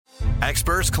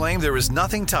Experts claim there is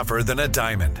nothing tougher than a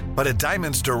diamond. But at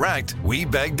Diamonds Direct, we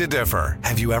beg to differ.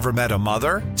 Have you ever met a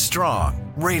mother?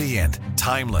 Strong, radiant,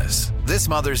 timeless. This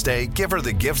Mother's Day, give her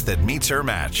the gift that meets her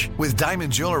match. With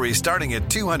diamond jewelry starting at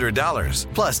 $200.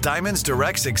 Plus Diamonds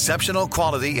Direct's exceptional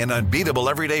quality and unbeatable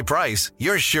everyday price,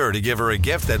 you're sure to give her a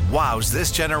gift that wows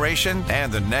this generation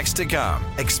and the next to come.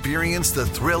 Experience the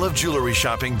thrill of jewelry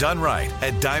shopping done right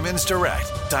at Diamonds Direct.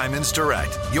 Diamonds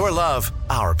Direct. Your love,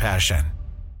 our passion.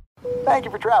 Thank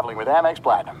you for traveling with Amex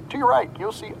Platinum. To your right,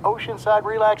 you'll see oceanside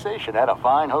relaxation at a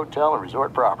fine hotel and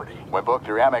resort property. When booked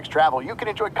through Amex Travel, you can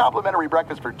enjoy complimentary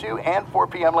breakfast for 2 and 4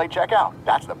 p.m. late checkout.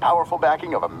 That's the powerful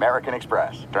backing of American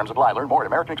Express. Terms apply. Learn more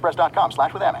at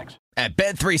americanexpress.com/withAmex. At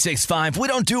Bet365, we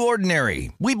don't do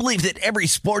ordinary. We believe that every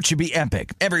sport should be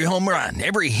epic. Every home run,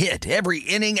 every hit, every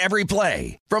inning, every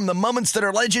play. From the moments that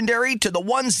are legendary to the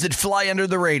ones that fly under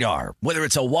the radar. Whether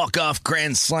it's a walk-off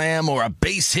grand slam or a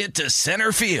base hit to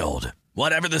center field.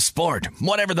 Whatever the sport,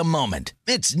 whatever the moment,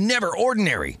 it's never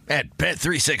ordinary at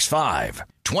Bet365.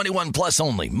 21 plus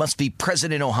only. Must be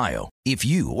present in Ohio. If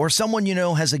you or someone you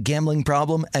know has a gambling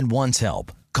problem and wants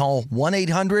help, call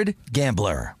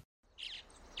 1-800-GAMBLER.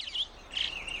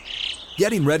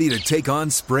 Getting ready to take on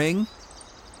spring?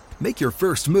 Make your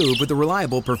first move with the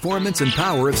reliable performance and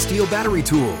power of Steel battery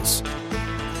tools.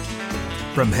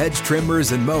 From hedge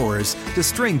trimmers and mowers to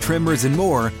string trimmers and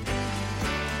more,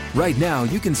 right now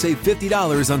you can save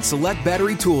 $50 on select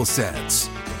battery tool sets.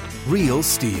 Real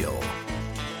Steel.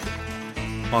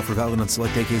 Offer valid on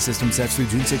select AK system sets through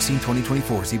June 16,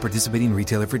 2024. See participating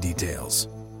retailer for details.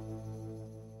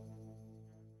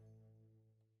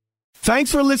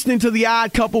 Thanks for listening to the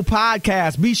Odd Couple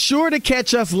podcast. Be sure to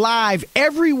catch us live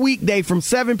every weekday from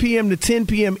 7 p.m. to 10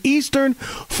 p.m. Eastern,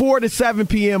 4 to 7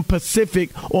 p.m. Pacific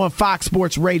on Fox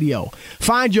Sports Radio.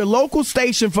 Find your local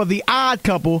station for the Odd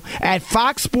Couple at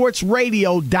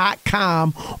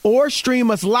foxsportsradio.com or stream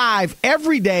us live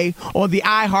every day on the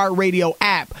iHeartRadio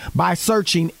app by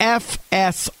searching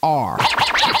FSR. Now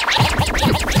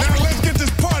let's get this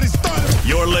party started.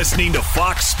 You're listening to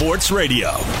Fox Sports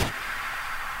Radio.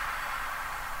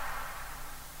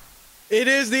 It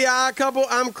is the Odd Couple.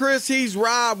 I'm Chris. He's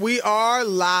Rob. We are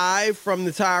live from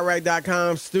the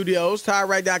TireRack.com studios.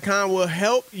 TireRack.com will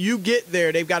help you get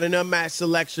there. They've got an unmatched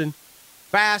selection,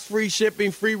 fast, free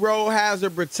shipping, free road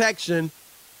hazard protection,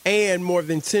 and more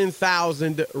than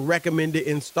 10,000 recommended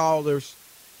installers.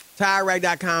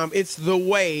 TireRack.com. It's the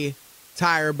way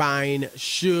tire buying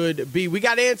should be. We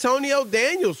got Antonio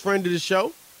Daniels, friend of the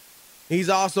show. He's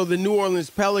also the New Orleans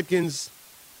Pelicans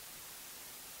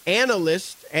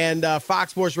analyst and Fox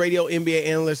Sports Radio NBA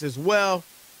analyst as well,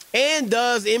 and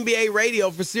does NBA radio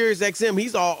for SiriusXM.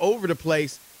 He's all over the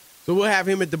place, so we'll have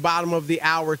him at the bottom of the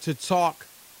hour to talk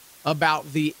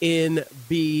about the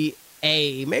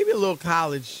NBA, maybe a little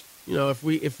college. You know, if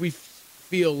we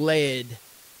feel led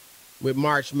with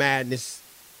March Madness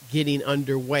getting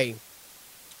underway.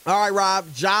 All right, Rob.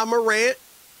 Ja Morant,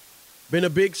 been a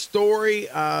big story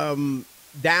down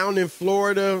in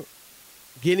Florida,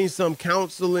 getting some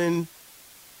counseling,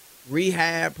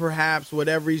 rehab, perhaps,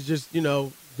 whatever. He's just,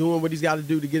 doing what he's got to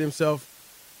do to get himself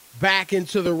back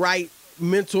into the right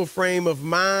mental frame of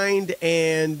mind.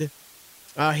 And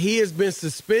he has been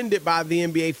suspended by the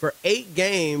NBA for 8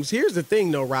 games. Here's the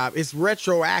thing, though, Rob. It's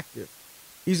retroactive.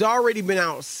 He's already been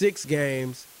out 6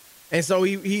 games. And so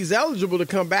he's eligible to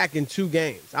come back in 2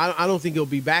 games. I don't think he'll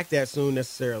be back that soon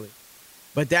necessarily.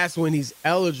 But that's when he's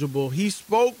eligible. He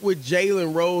spoke with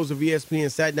Jalen Rose of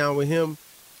ESPN, sat down with him,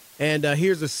 and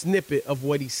here's a snippet of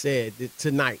what he said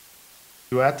tonight.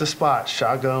 You're at the spot,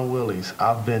 Shotgun Willie's.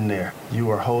 I've been there. You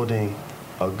are holding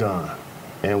a gun,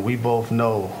 and we both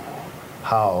know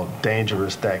how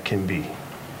dangerous that can be.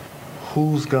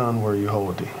 Whose gun were you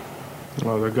holding?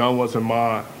 Well, the gun wasn't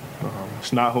mine.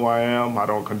 It's not who I am. I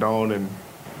don't condone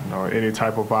any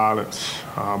type of violence,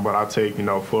 but I take,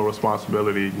 full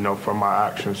responsibility, for my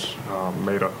actions.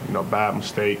 Made a, bad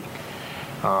mistake,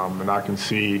 and I can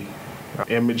see an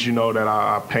image, that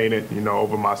I painted,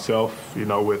 over myself,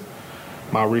 with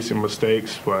my recent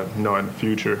mistakes. But, in the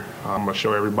future, I'm gonna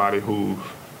show everybody who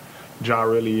Ja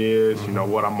really is,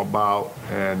 what I'm about,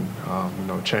 and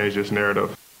change this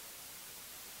narrative.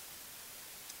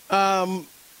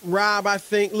 Rob, I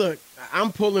think, look,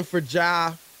 I'm pulling for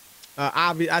Ja.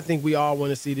 I think we all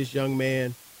want to see this young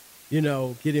man,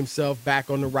 get himself back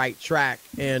on the right track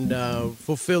and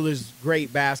fulfill his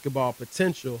great basketball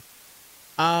potential.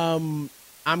 I'm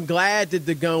glad that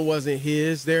the gun wasn't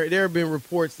his. There have been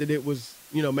reports that it was,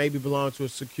 maybe belonged to a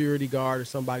security guard or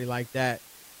somebody like that,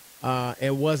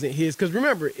 and wasn't his. Because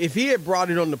remember, if he had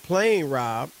brought it on the plane,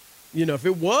 Rob, if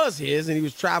it was his and he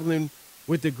was traveling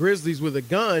with the Grizzlies with a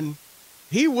gun,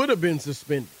 he would have been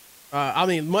suspended.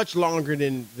 Much longer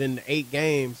than 8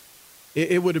 games.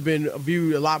 It would have been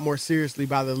viewed a lot more seriously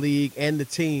by the league and the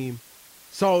team.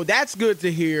 So that's good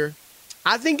to hear.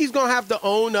 I think he's going to have to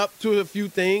own up to a few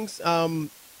things.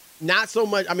 Not so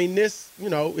much.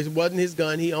 It wasn't his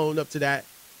gun. He owned up to that.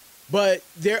 But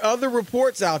there are other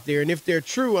reports out there. And if they're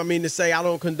true, to say I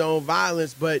don't condone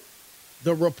violence, but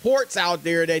the reports out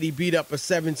there that he beat up a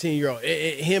 17-year-old,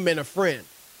 him and a friend.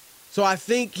 So I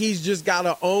think he's just got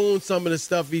to own some of the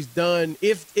stuff he's done,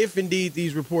 if indeed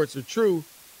these reports are true.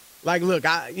 Like, look,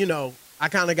 I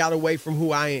kind of got away from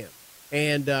who I am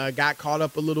and got caught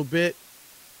up a little bit.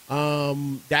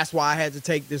 That's why I had to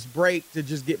take this break to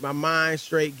just get my mind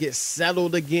straight, get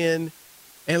settled again.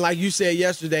 And like you said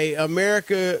yesterday,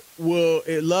 America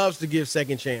loves to give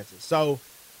second chances. So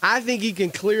I think he can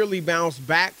clearly bounce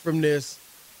back from this.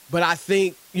 But I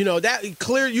think, that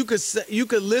clear, you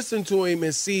could listen to him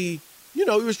and see, he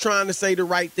was trying to say the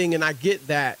right thing, and I get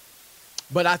that.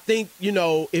 But I think,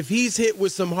 if he's hit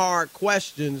with some hard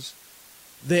questions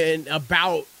then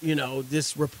about,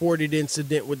 this reported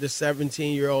incident with the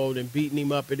 17-year-old and beating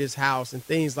him up at his house and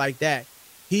things like that,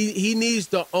 he needs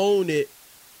to own it.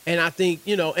 And I think,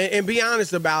 and be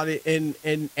honest about it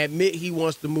and admit he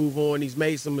wants to move on. He's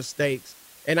made some mistakes.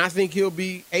 And I think he'll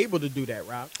be able to do that,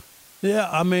 Rob.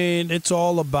 Yeah, it's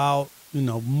all about,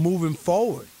 moving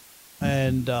forward.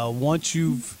 And once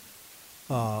you've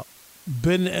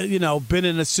been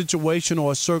in a situation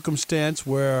or a circumstance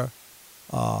where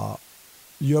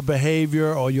your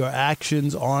behavior or your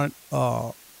actions aren't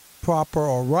proper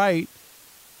or right,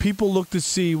 people look to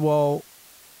see, well,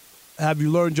 have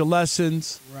you learned your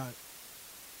lessons? Right.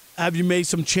 Have you made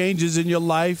some changes in your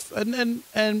life?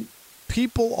 And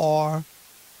people are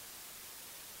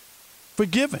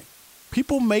forgiving.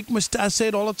 People make mistakes. I say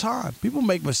it all the time. People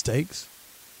make mistakes.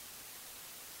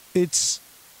 It's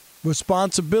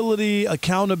responsibility,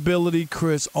 accountability,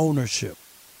 Chris, ownership.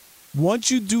 Once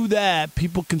you do that,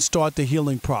 people can start the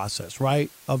healing process,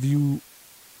 right? Of you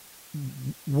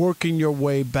working your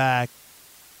way back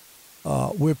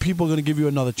where people are going to give you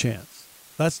another chance.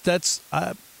 I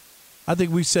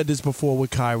think we said this before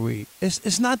with Kyrie.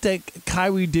 It's not that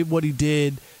Kyrie did what he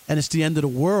did and it's the end of the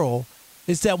world.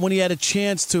 It's that when he had a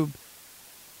chance to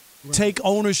take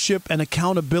ownership and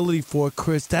accountability for it,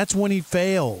 Chris, that's when he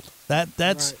failed.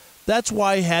 That's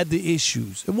why he had the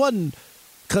issues. It wasn't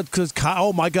because,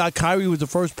 oh, my God, Kyrie was the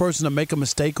first person to make a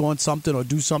mistake on something or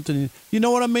do something. You know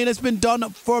what I mean? It's been done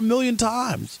for a million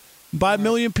times by a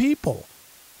million people.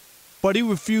 But he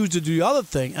refused to do the other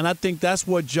thing, and I think that's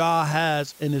what Ja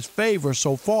has in his favor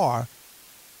so far,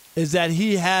 is that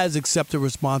he has accepted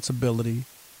responsibility,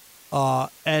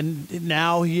 and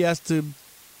now he has to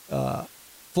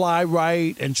fly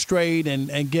right and straight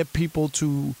and get people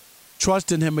to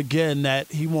trust in him again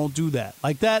that he won't do that.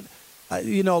 Like that,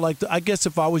 I guess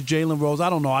if I was Jalen Rose, I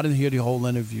don't know. I didn't hear the whole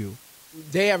interview.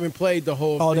 They haven't played the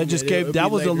whole thing. Oh, they just gave – that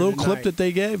was a little clip tonight. that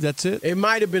they gave? That's it? It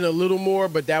might have been a little more,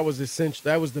 but that was essential.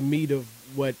 That was the meat of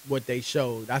what they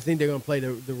showed. I think they're going to play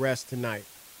the rest tonight.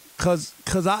 Because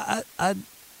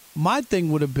my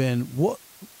thing would have been, what,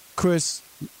 Chris,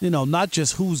 not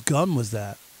just whose gun was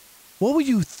that. What were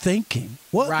you thinking?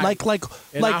 What right.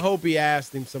 And I hope he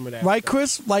asked him some of that. Right, stuff.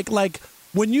 Chris? Like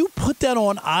when you put that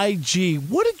on IG,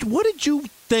 what did you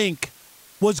think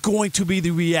was going to be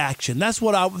the reaction? That's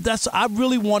what I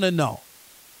really want to know.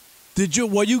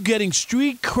 Were you getting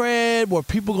street cred? Were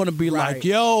people going to be like,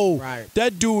 "Yo,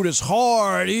 that dude is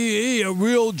hard. He a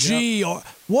real G"? Yep. Or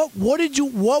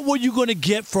what were you going to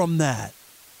get from that?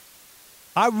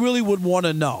 I really would want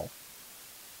to know.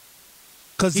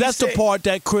 Because that's the part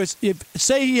that, Chris, if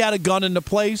say he had a gun in the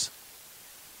place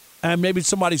and maybe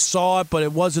somebody saw it, but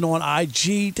it wasn't on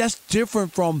IG, that's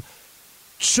different from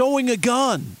showing a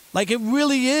gun. Like it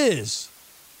really is.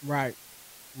 Right.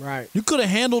 You could have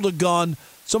handled a gun.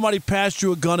 Somebody passed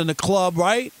you a gun in the club,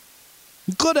 right?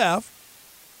 You could have.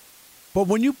 But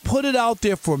when you put it out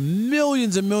there for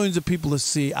millions and millions of people to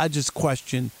see, I just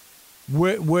question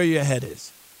where your head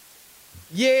is.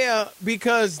 Yeah,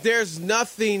 because there's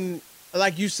nothing,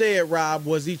 like you said, Rob,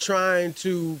 was he trying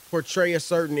to portray a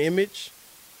certain image?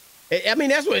 I mean,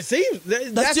 that's what it seems.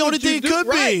 That's the only thing it could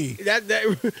be.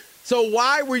 So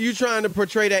why were you trying to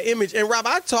portray that image? And, Rob,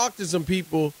 I talked to some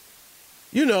people,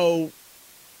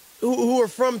 who are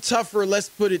from tougher, let's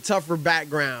put it, tougher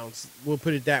backgrounds, we'll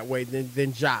put it that way,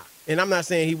 than Ja. And I'm not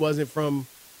saying he wasn't from,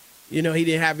 he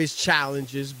didn't have his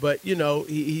challenges, but,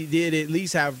 he did at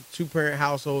least have two-parent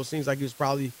household. Seems like he was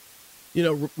probably,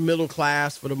 middle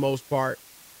class for the most part.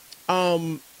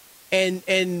 And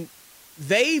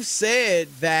they've said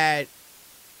that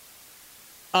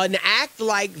an act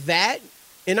like that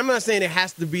and I'm not saying it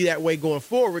has to be that way going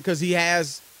forward because he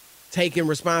has taken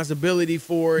responsibility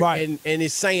for it and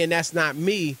is saying that's not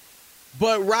me.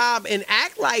 But, Rob, and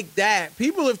act like that,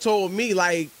 people have told me,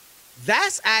 like,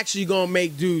 that's actually going to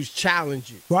make dudes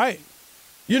challenge you. Right.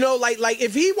 You know, like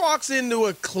if he walks into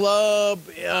a club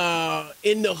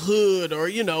in the hood or,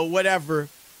 you know, whatever,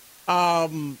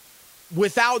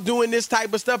 without doing this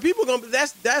type of stuff, people going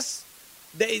to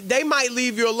they might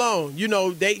leave you alone. You know,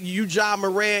 you Ja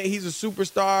Morant, he's a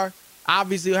superstar.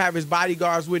 Obviously, he'll have his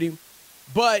bodyguards with him.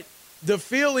 But the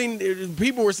feeling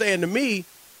people were saying to me,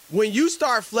 when you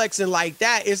start flexing like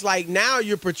that, it's like now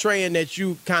you're portraying that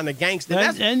you kind of gangster.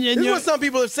 This is what some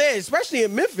people have said, especially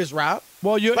in Memphis, Rob.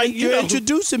 Well, you're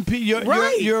introducing people.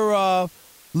 You're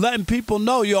letting people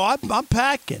know, I'm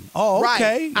packing. Oh,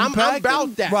 okay. I'm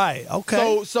about that. Right.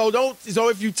 Okay. So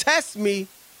if you test me,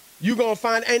 you're gonna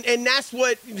find and that's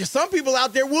what some people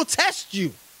out there will test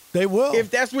you. They will. If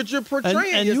that's what you're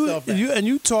portraying yourself as.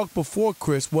 You talked before,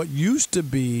 Chris, what used to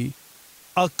be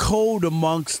a code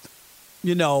amongst,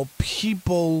 you know,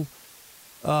 people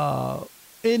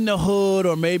in the hood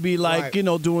or maybe like, you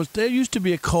know, there used to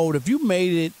be a code. If you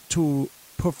made it to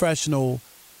professional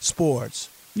sports,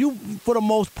 you, for the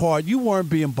most part, you weren't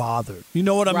being bothered. You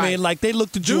know what I mean? Like, they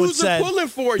looked at you and said, pulling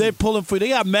for you. They're pulling for you. They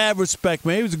got mad respect,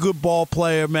 man. He was a good ball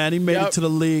player, man. He made it to the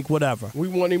league, whatever. We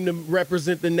want him to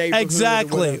represent the neighborhood.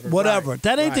 Exactly, whatever.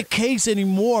 That ain't the case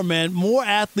anymore, man. More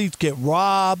athletes get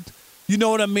robbed. You know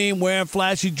what I mean? Wearing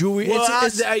flashy jewelry.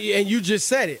 Well, and you just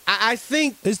said it. I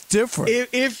think it's different.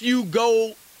 If you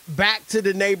go back to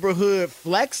the neighborhood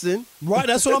flexing. Right,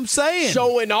 that's what I'm saying.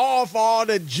 Showing off all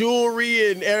the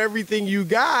jewelry and everything you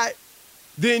got,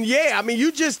 then yeah, I mean,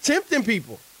 you just tempting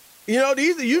people. You know,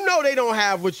 they don't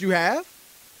have what you have.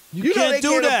 You know they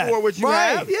can't afford what you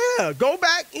have. Yeah, go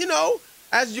back, you know,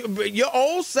 as your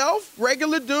old self,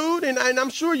 regular dude, and I'm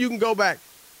sure you can go back.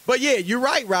 But yeah, you're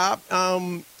right, Rob.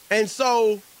 And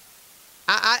so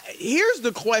here's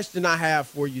the question I have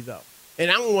for you, though,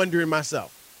 and I'm wondering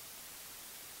myself.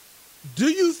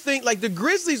 Do you think, like, the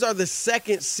Grizzlies are the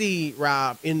second seed,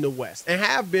 Rob, in the West and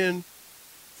have been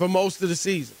for most of the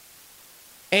season?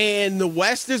 And the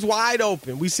West is wide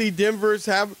open. We see Denver's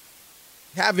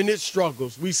having its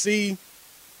struggles. We see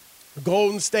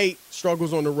Golden State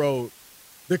struggles on the road.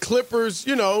 The Clippers,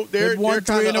 you know, they're won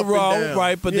kind 3 of in a row,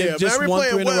 right? But they've just won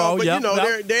 3 in a row. But, you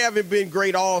know, they haven't been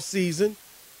great all season.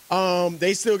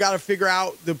 They still got to figure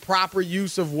out the proper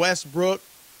use of Westbrook.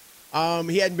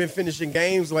 He hadn't been finishing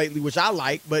games lately, which I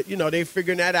like, but, you know, they're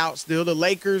figuring that out still. The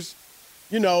Lakers,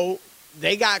 you know,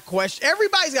 they got questions.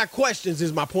 Everybody's got questions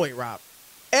is my point, Rob.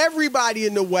 Everybody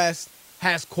in the West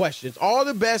has questions. All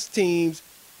the best teams,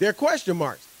 they're question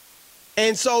marks.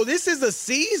 And so this is a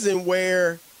season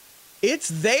where it's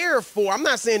there for, I'm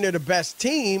not saying they're the best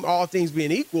team, all things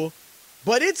being equal,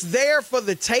 but it's there for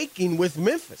the taking with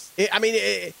Memphis.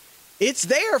 It's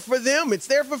there for them. It's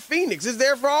there for Phoenix. It's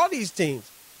there for all these teams.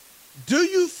 Do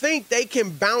you think they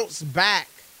can bounce back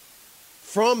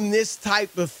from this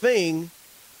type of thing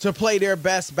to play their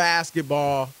best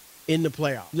basketball in the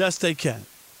playoffs? Yes, they can.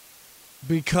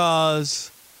 Because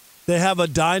they have a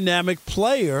dynamic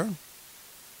player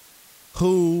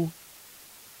who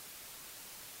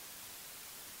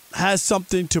has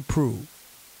something to prove.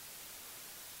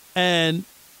 And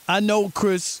I know,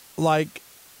 Chris, like,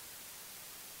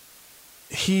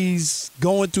 he's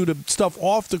going through the stuff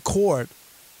off the court,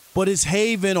 but his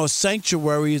haven or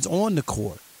sanctuary is on the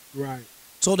court. Right.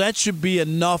 So that should be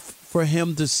enough for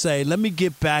him to say, let me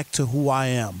get back to who I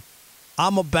am.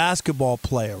 I'm a basketball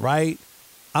player, right?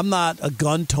 I'm not a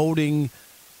gun-toting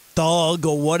thug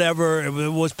or whatever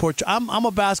it was portrayed. I'm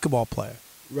a basketball player.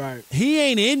 Right. He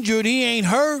ain't injured. He ain't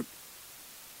hurt.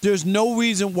 There's no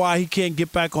reason why he can't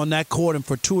get back on that court and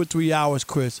for 2 or 3 hours,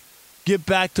 Chris, get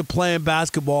back to playing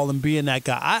basketball and being that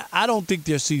guy. I don't think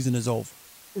their season is over.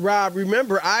 Rob,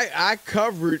 remember, I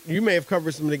covered, you may have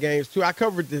covered some of the games too.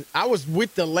 I was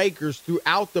with the Lakers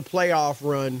throughout the playoff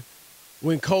run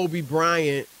when Kobe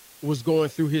Bryant was going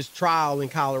through his trial in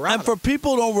Colorado. And for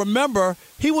people who don't remember,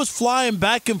 he was flying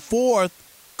back and forth,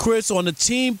 Chris, on the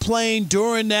team plane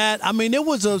during that. I mean, it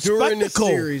was a during spectacle.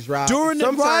 The series, Rob.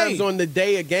 Sometimes on the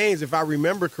day of games, if I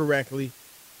remember correctly,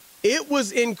 it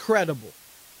was incredible.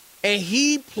 And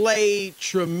he played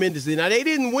tremendously. Now, they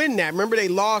didn't win that. Remember, they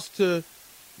lost to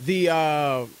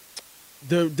the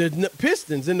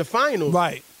Pistons in the finals.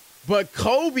 Right. But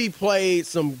Kobe played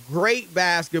some great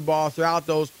basketball throughout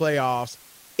those playoffs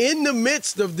in the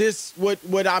midst of this,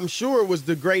 what I'm sure was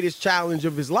the greatest challenge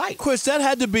of his life. Chris, that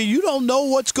had to be, you don't know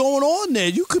what's going on there.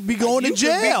 You could be going to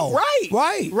jail.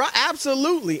 Right,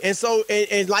 absolutely. And so,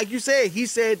 and like you said, he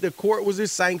said the court was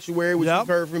his sanctuary, which we've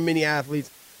heard from many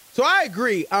athletes. So I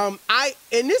agree. And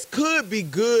this could be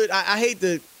good. I hate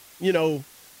to,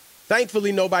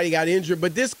 thankfully nobody got injured,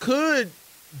 but this could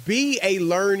be a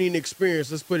learning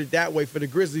experience, let's put it that way, for the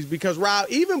Grizzlies. Because, Rob,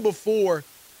 even before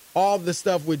all the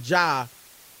stuff with Ja,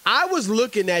 I was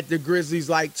looking at the Grizzlies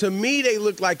like, to me, they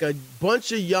looked like a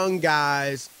bunch of young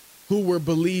guys who were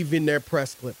believing their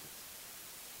press clippings.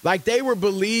 Like, they were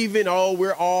believing, oh,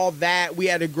 we're all that. We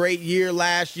had a great year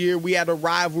last year. We had a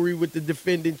rivalry with the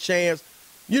defending champs.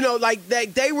 Like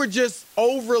they were just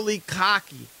overly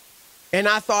cocky. And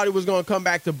I thought it was going to come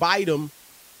back to bite them.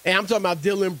 And I'm talking about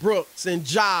Dylan Brooks and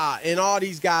Ja and all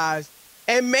these guys.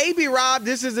 And maybe, Rob,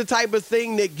 this is the type of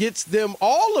thing that gets them,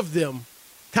 all of them,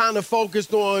 kind of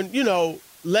focused on,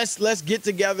 let's get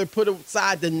together, put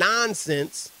aside the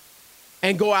nonsense,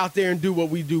 and go out there and do what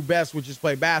we do best, which is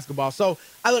play basketball. So,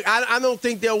 I don't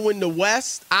think they'll win the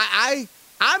West. I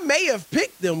may have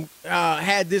picked them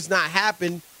had this not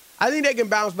happened. I think they can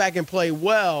bounce back and play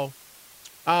well.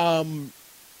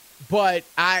 But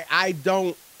I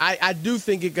do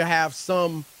think it could have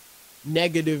some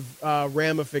negative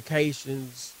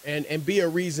ramifications and be a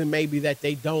reason maybe that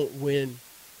they don't win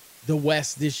the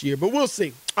West this year. But we'll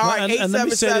see. All right, and let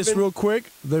me say this real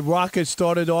quick. The Rockets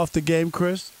started off the game,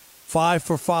 Chris, 5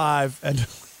 for 5. And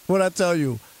what I tell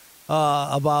you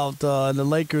about the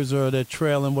Lakers they're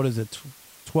trailing,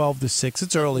 12-6.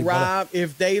 It's early. Rob,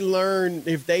 if they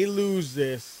lose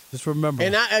this. Just remember.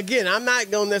 And I'm not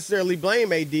going to necessarily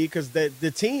blame AD because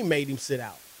the team made him sit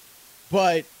out.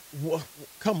 But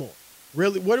come on.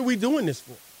 Really, what are we doing this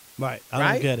for? Right.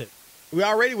 I don't get it. We're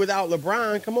already without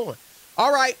LeBron. Come on.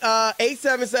 All right,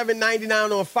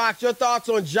 877-99 on Fox. Your thoughts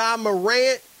on Ja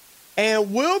Morant,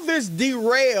 and will this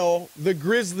derail the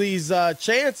Grizzlies'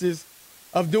 chances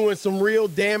of doing some real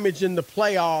damage in the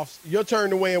playoffs? Your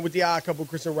turn to weigh in with the Odd Couple,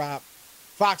 Chris and Rob.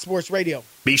 Fox Sports Radio.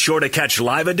 Be sure to catch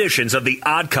live editions of The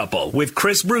Odd Couple with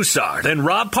Chris Broussard and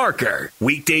Rob Parker.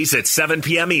 Weekdays at 7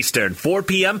 p.m. Eastern, 4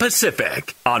 p.m.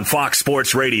 Pacific on Fox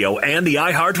Sports Radio and the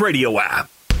iHeartRadio app.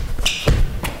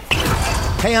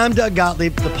 Hey, I'm Doug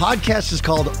Gottlieb. The podcast is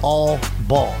called All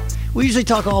Ball. We usually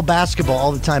talk all basketball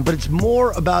all the time, but it's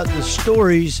more about the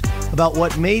stories about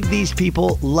what made these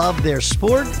people love their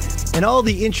sport and all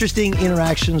the interesting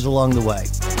interactions along the way.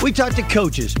 We talk to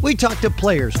coaches. We talk to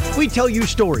players. We tell you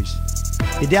stories.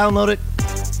 You download it.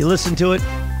 You listen to it.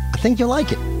 I think you'll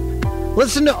like it.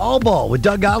 Listen to All Ball with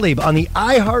Doug Gottlieb on the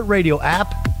iHeartRadio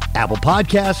app, Apple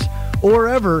Podcasts, or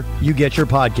wherever you get your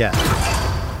podcasts.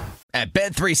 At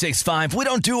Bet365, we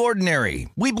don't do ordinary.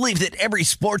 We believe that every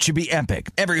sport should be epic.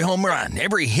 Every home run,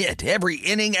 every hit, every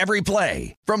inning, every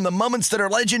play. From the moments that are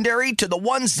legendary to the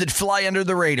ones that fly under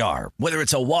the radar. Whether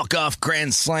it's a walk-off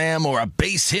grand slam or a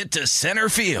base hit to center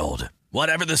field.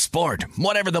 Whatever the sport,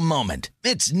 whatever the moment.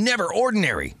 It's never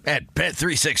ordinary at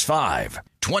Bet365.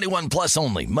 21 plus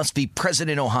only. Must be present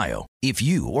in Ohio. If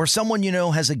you or someone you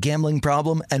know has a gambling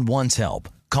problem and wants help,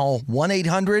 call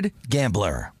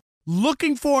 1-800-GAMBLER.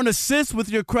 Looking for an assist with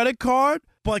your credit card,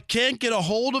 but can't get a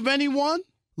hold of anyone?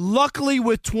 Luckily,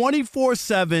 with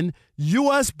 24/7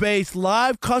 U.S.-based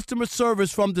live customer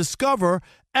service from Discover,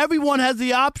 everyone has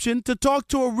the option to talk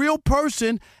to a real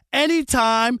person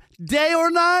anytime, day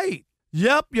or night.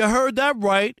 Yep, you heard that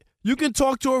right. You can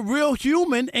talk to a real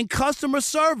human in customer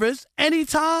service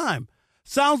anytime.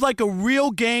 Sounds like a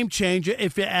real game changer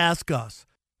if you ask us.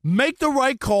 Make the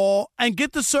right call and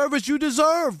get the service you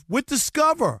deserve with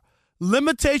Discover.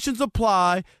 Limitations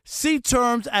apply. See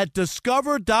terms at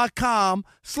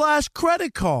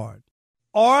discover.com/credit card.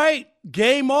 All right,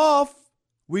 game off.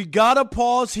 We got to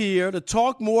pause here to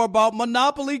talk more about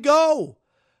Monopoly Go.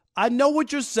 I know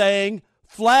what you're saying.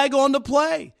 Flag on the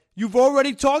play. You've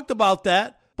already talked about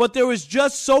that, but there is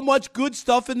just so much good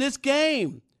stuff in this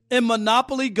game. In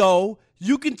Monopoly Go,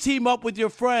 you can team up with your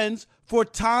friends for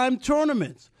timed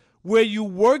tournaments where you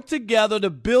work together to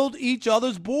build each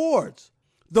other's boards.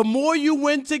 The more you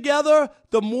win together,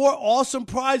 the more awesome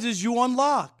prizes you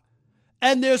unlock.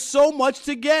 And there's so much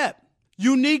to get.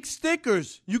 Unique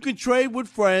stickers you can trade with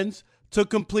friends to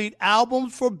complete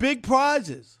albums for big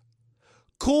prizes.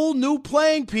 Cool new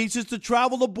playing pieces to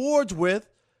travel the boards with.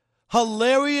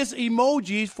 Hilarious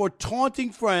emojis for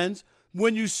taunting friends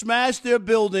when you smash their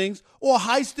buildings or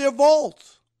heist their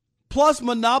vaults. Plus,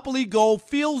 Monopoly Go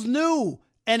feels new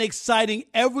and exciting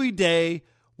every day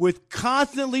with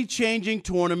constantly changing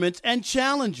tournaments and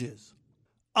challenges.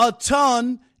 A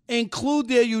ton include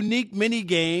their unique mini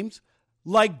games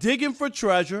like digging for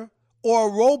treasure or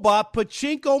a robot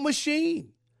pachinko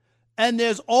machine. And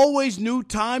there's always new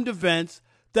timed events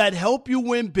that help you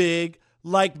win big,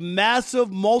 like massive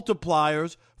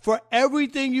multipliers for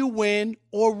everything you win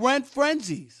or rent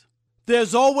frenzies.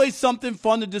 There's always something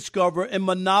fun to discover in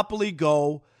Monopoly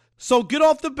Go, so get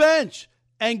off the bench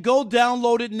and go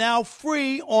download it now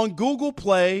free on Google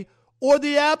Play or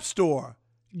the App Store.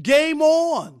 Game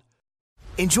on!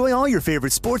 Enjoy all your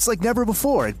favorite sports like never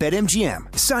before at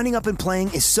BetMGM. Signing up and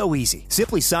playing is so easy.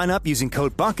 Simply sign up using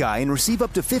code Buckeye and receive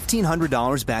up to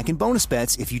 $1,500 back in bonus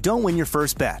bets if you don't win your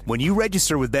first bet. When you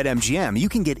register with BetMGM, you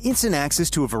can get instant access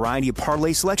to a variety of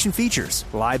parlay selection features,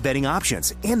 live betting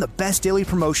options, and the best daily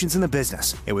promotions in the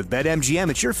business. And with BetMGM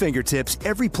at your fingertips,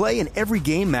 every play and every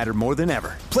game matter more than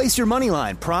ever. Place your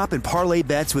moneyline, prop, and parlay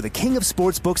bets with the king of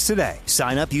sportsbooks today.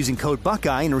 Sign up using code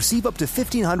Buckeye and receive up to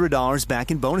 $1,500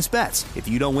 back in bonus bets if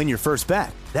you don't win your first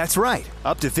bet. That's right,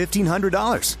 up to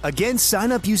 $1,500. Again,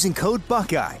 sign up using code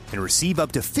Buckeye and receive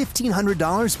up to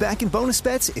 $1,500 back in bonus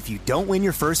bets if you don't win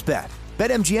your first bet.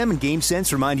 BetMGM and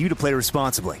GameSense remind you to play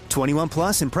responsibly. 21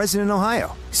 plus and present in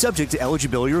Ohio. Subject to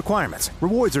eligibility requirements.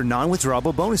 Rewards are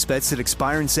non-withdrawable bonus bets that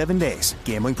expire in 7 days.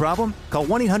 Gambling problem? Call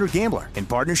 1-800-GAMBLER in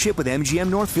partnership with MGM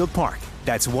Northfield Park.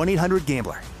 That's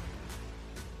 1-800-GAMBLER.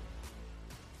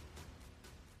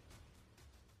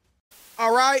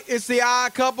 All right, it's the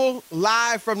Odd Couple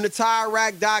live from the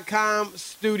TireRack.com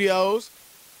studios.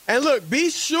 And look, be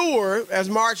sure as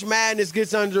March Madness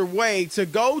gets underway to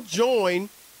go join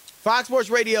Fox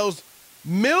Sports Radio's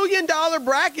 $1 Million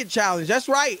Bracket Challenge. That's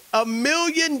right, $1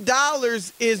 million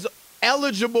is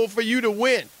eligible for you to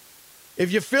win.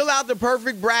 If you fill out the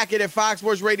perfect bracket at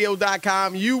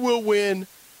foxsportsradio.com, you will win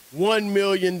 $1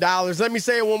 million. Let me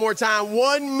say it one more time,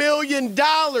 $1 million.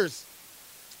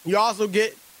 You also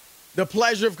get the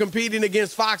pleasure of competing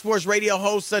against Fox Sports Radio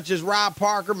hosts such as Rob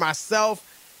Parker, myself,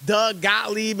 Doug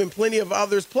Gottlieb, and plenty of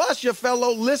others, plus your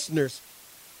fellow listeners.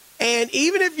 And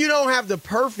even if you don't have the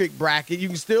perfect bracket, you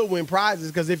can still win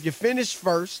prizes, because if you finish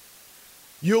first,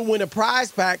 you'll win a prize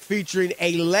pack featuring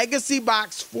a Legacy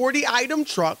Box 40-item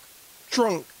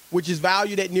trunk, which is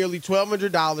valued at nearly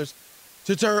 $1,200,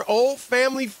 to turn old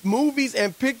family movies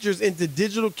and pictures into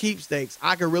digital keepsakes.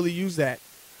 I could really use that.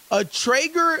 A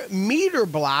Traeger meter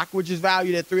block, which is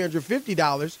valued at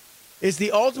 $350, is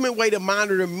the ultimate way to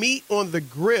monitor meat on the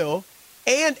grill.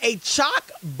 And a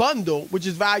Chalk bundle, which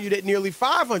is valued at nearly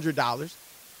 $500,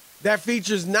 that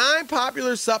features 9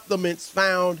 popular supplements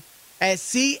found at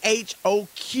CHOQ.com,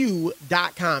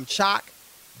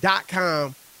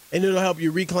 chalk.com, and it'll help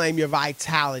you reclaim your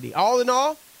vitality. All in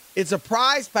all, it's a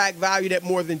prize pack valued at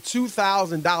more than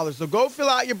 $2,000. So go fill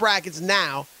out your brackets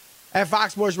now at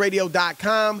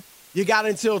foxsportsradio.com. You got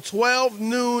until 12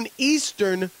 noon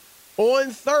Eastern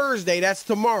on Thursday. That's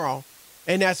tomorrow.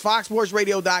 And that's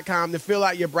foxsportsradio.com to fill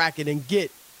out your bracket and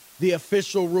get the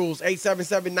official rules.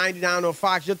 877-99 on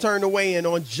Fox. Your turn to weigh in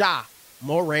on Ja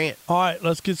Morant. All right,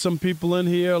 let's get some people in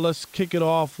here. Let's kick it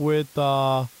off with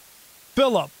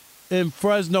Philip in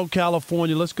Fresno,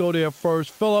 California. Let's go there first.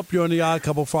 Philip, you're on the Odd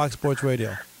Couple, Fox Sports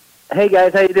Radio. Hey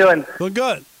guys, how you doing? Doing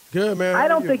good. Good, man. I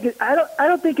don't think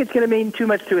it's going to mean too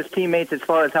much to his teammates as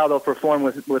far as how they'll perform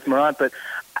with Morant, but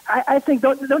I think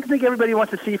don't you think everybody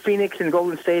wants to see Phoenix and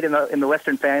Golden State in the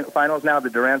Western Finals now? The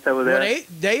Durant's over there. Well,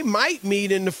 they might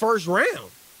meet in the first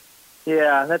round.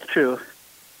 Yeah, that's true.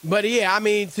 But yeah, I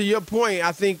mean, to your point,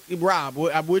 I think Rob,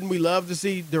 wouldn't we love to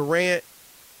see Durant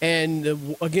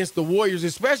and against the Warriors,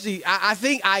 especially? I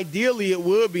think ideally it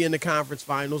would be in the conference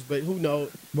finals, but who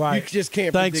knows? Right. You just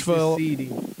can't Thanks, predict Phil. the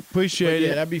seeding. Appreciate it.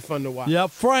 Yeah, that'd be fun to watch. Yeah,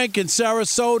 Frank in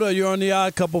Sarasota, you're on the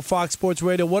Odd Couple, Fox Sports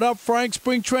Radio. What up, Frank?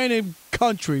 Spring training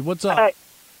country. What's up? Hey,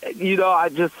 I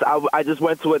just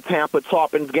went to a Tampa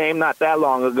Tarpons game not that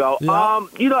long ago. Yeah.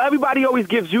 Everybody always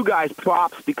gives you guys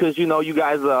props because you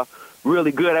guys are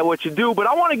really good at what you do, but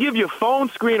I want to give your phone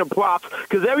screener props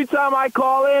because every time I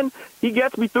call in, he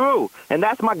gets me through, and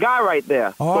that's my guy right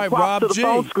there. All right, Rob to the G.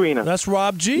 phone screener. That's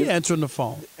Rob G answering the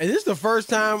phone. And this is the first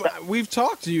time we've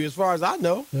talked to you, as far as I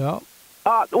know. Yeah.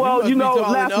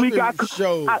 Last week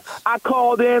I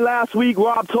called in last week.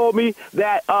 Rob told me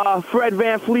that Fred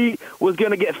VanVleet was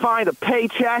going to get fined a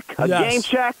paycheck, game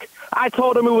check. I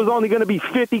told him it was only going to be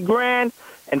 $50,000.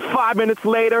 And 5 minutes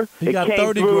later, it came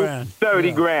 30 through grand.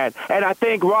 30 grand. And I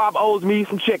think Rob owes me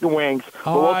some chicken wings.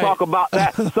 But we'll talk about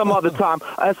that some other time.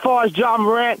 As far as Ja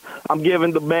Morant, I'm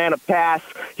giving the man a pass.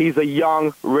 He's a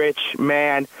young, rich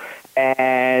man,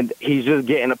 and he's just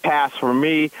getting a pass from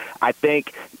me. I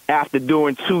think after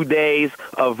doing 2 days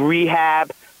of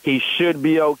rehab, he should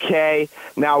be okay.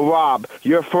 Now, Rob,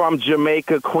 you're from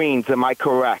Jamaica, Queens. Am I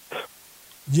correct?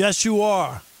 Yes, you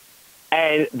are.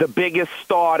 and the biggest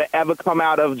star to ever come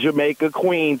out of Jamaica,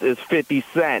 Queens, is 50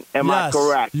 Cent. Am I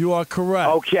correct? You are correct.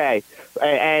 Okay.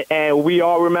 And we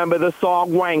all remember the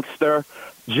song Wankster.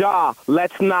 Ja,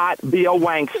 let's not be a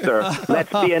wankster. Let's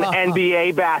be an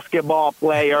NBA basketball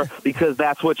player because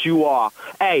that's what you are.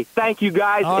 Hey, thank you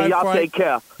guys, and y'all Frank. take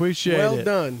care. Appreciate it. Well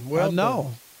done. Well done.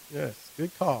 Yes,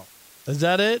 good call. Is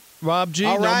that it, Rob G?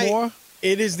 All right. No more?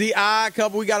 It is the odd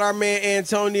couple. We got our man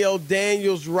Antonio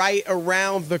Daniels right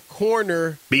around the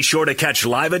corner. Be sure to catch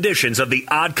live editions of The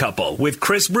Odd Couple with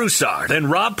Chris Broussard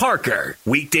and Rob Parker.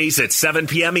 Weekdays at 7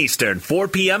 p.m. Eastern, 4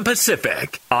 p.m.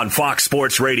 Pacific on Fox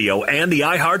Sports Radio and the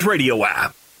iHeartRadio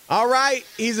app. All right.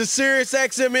 He's a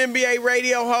SiriusXM NBA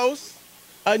radio host,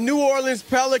 a New Orleans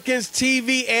Pelicans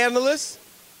TV analyst,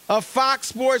 a Fox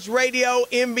Sports Radio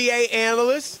NBA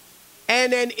analyst,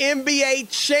 and an NBA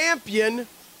champion.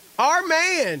 Our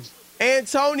man,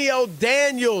 Antonio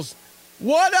Daniels.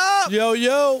 What up?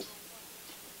 Yo.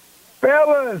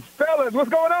 Fellas, what's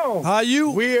going on? How you?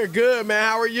 We are good, man.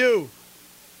 How are you?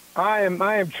 I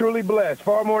am truly blessed.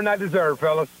 Far more than I deserve,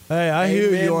 fellas. Hey, I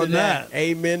hear you on that.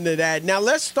 Amen to that. Now,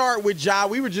 let's start with Ja.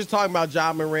 We were just talking about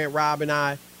Ja Morant, Rob and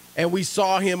I, and we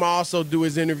saw him also do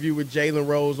his interview with Jalen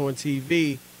Rose on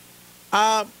TV.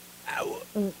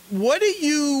 What do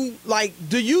you,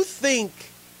 do you think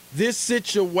this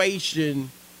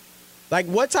situation,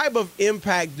 what type of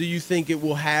impact do you think it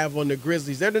will have on the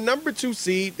Grizzlies? They're the number 2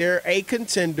 seed. They're a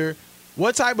contender.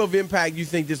 What type of impact do you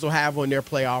think this will have on their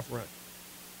playoff run?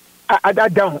 I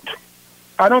don't.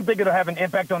 I don't think it'll have an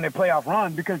impact on their playoff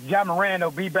run because Ja Morant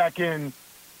will be back in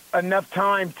enough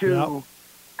time to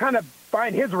kind of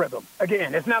find his rhythm.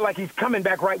 Again, it's not like he's coming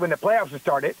back right when the playoffs have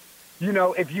started. You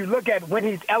know, if you look at when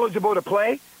he's eligible to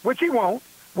play, which he won't,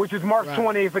 which is March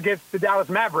 20th against the Dallas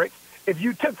Mavericks, if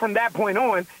you took from that point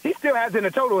on, he still has in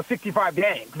a total of 65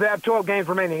 games. They have 12 games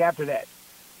remaining after that.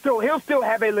 So he'll still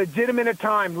have a legitimate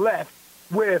time left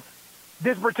with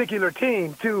this particular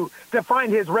team to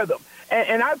find his rhythm.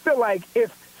 And I feel like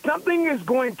if something is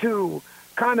going to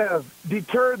kind of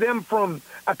deter them from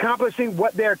accomplishing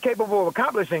what they're capable of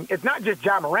accomplishing, it's not just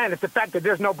Ja Morant. It's the fact that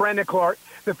there's no Brandon Clark,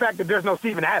 the fact that there's no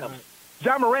Steven Adams.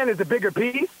 Ja Morant is the bigger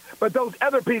piece, but those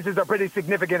other pieces are pretty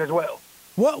significant as well.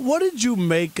 What did you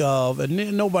make of,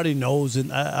 and nobody knows,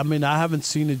 and I mean, I haven't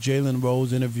seen the Jalen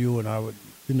Rose interview, and I would,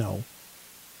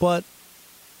 but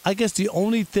I guess the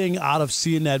only thing out of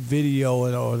seeing that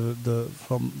video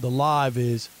from the live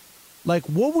is,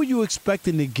 what were you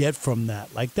expecting to get from that?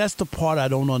 That's the part I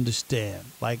don't understand.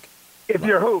 If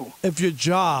you're who? If you're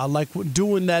Ja,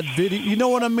 doing that video, you know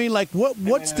what I mean?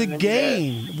 What's the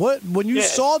gain? When you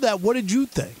saw that, what did you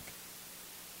think?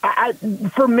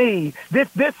 For me, this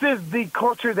is the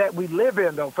culture that we live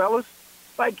in, though, fellas.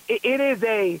 It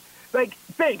is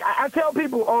think. I tell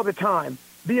people all the time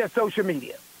via social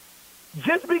media,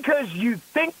 just because you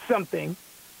think something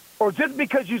or just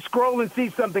because you scroll and see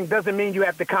something doesn't mean you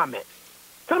have to comment.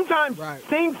 Sometimes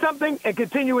seeing something and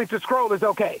continuing to scroll is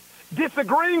okay.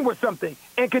 Disagreeing with something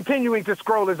and continuing to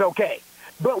scroll is okay.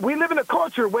 But we live in a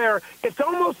culture where it's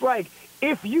almost like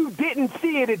if you didn't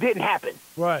see it, it didn't happen.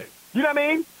 Right. You know what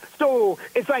I mean? So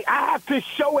it's like I have to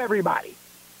show everybody.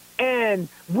 And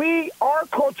our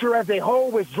culture as a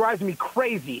whole, which drives me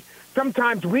crazy,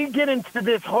 sometimes we get into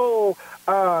this whole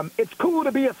it's cool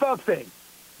to be a thug thing.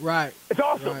 Right. It's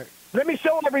awesome. Right. Let me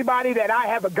show everybody that I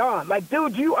have a gun.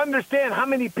 Dude, you understand how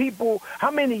many people,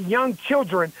 how many young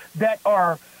children that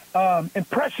are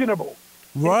impressionable,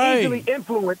 and easily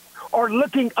influenced, are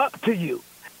looking up to you.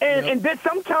 And then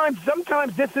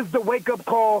sometimes this is the wake-up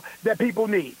call that people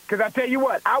need. Because I tell you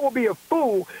what, I will be a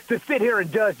fool to sit here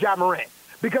and judge Ja Morant.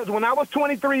 Because when I was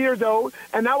 23 years old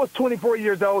and I was 24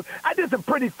 years old, I did some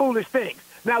pretty foolish things.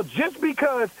 Now, just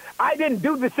because I didn't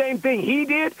do the same thing he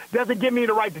did doesn't give me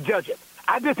the right to judge him.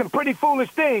 I did some pretty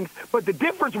foolish things, but the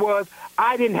difference was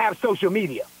I didn't have social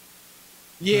media.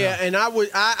 Yeah, and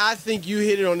I think you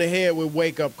hit it on the head with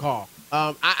wake-up call.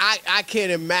 I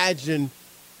can't imagine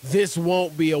this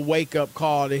won't be a wake-up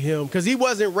call to him because he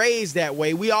wasn't raised that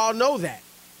way. We all know that.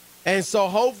 And so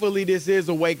hopefully this is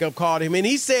a wake-up call to him. And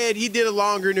he said he did a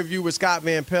longer interview with Scott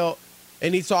Van Pelt,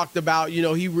 and he talked about,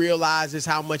 he realizes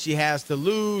how much he has to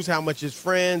lose, how much his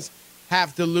friends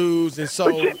have to lose. And so,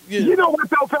 you know what,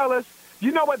 though,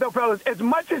 fellas? As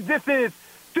much as this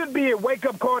should be a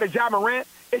wake-up call to Ja Morant,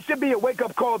 it should be a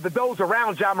wake-up call to those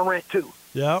around Ja Morant, too.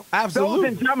 Yeah,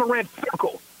 absolutely. Those in Ja Morant's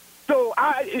circle. So,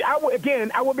 I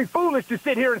would be foolish to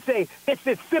sit here and say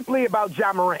it's simply about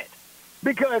Ja Morant.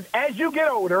 Because as you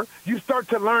get older, you start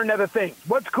to learn other things.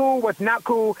 What's cool, what's not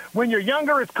cool. When you're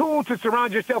younger, it's cool to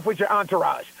surround yourself with your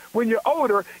entourage. When you're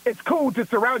older, it's cool to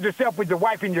surround yourself with your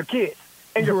wife and your kids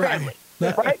and your family.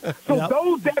 right? So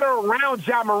those that are around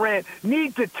Ja Morant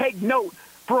need to take note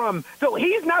from. So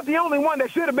he's not the only one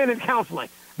that should have been in counseling.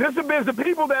 This has been the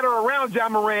people that are around Ja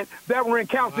Morant that were in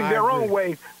counseling their own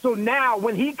ways. So now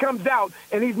when he comes out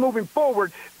and he's moving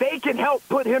forward, they can help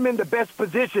put him in the best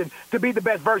position to be the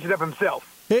best version of himself.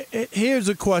 Here's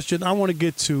a question I want to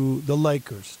get to the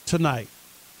Lakers tonight.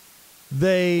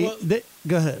 They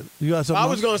go ahead. You got something? I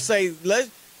was going to say,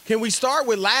 can we start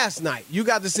with last night? You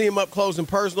got to see him up close and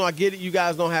personal. I get it. You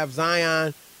guys don't have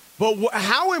Zion. But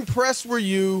how impressed were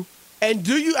you? And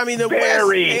do you – I mean, the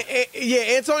West –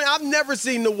 Antonio, I've never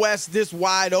seen the West this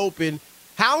wide open.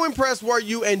 How impressed were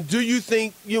you, and do you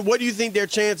think what do you think their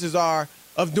chances are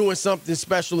of doing something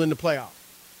special in the playoffs?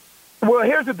 Well,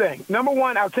 here's the thing. Number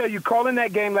one, I'll tell you, calling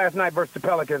that game last night versus the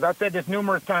Pelicans, I've said this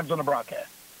numerous times on the broadcast.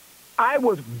 I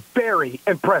was very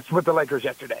impressed with the Lakers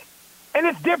yesterday. And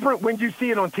it's different when you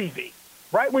see it on TV,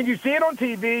 right? When you see it on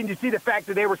TV and you see the fact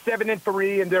that they were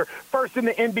 7-3 and they're first in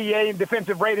the NBA in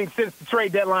defensive rating since the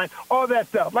trade deadline, all that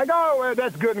stuff. Like, oh, well,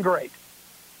 that's good and great.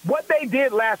 What they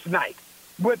did last night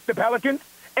with the Pelicans,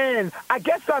 and I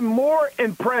guess I'm more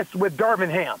impressed with Darvin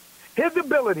Ham. His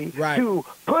ability to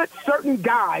put certain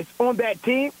guys on that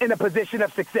team in a position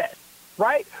of success,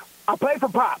 right? I play for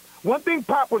Pop. One thing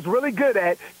Pop was really good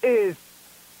at is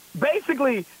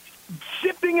basically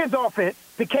shifting his offense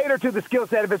to cater to the skill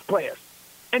set of his players.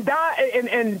 And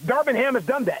Darvin Ham has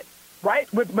done that,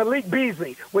 right? With Malik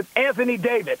Beasley, with Anthony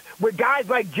Davis, with guys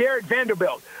like Jared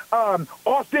Vanderbilt,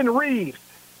 Austin Reeves,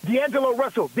 D'Angelo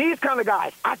Russell, these kind of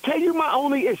guys. I tell you my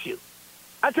only issue.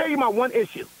 I tell you my one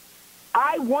issue.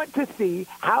 I want to see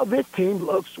how this team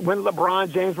looks when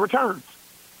LeBron James returns.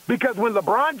 Because when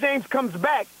LeBron James comes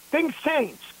back, things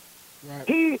change.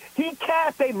 Right. He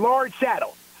cast a large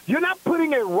shadow. You're not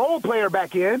putting a role player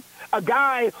back in, a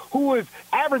guy who is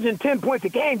averaging 10 points a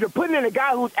game. You're putting in a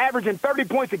guy who's averaging 30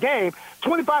 points a game,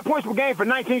 25 points per game for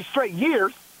 19 straight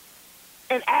years,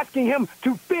 and asking him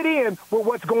to fit in with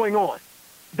what's going on.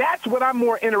 That's what I'm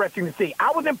more interested to see.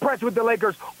 I was impressed with the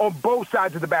Lakers on both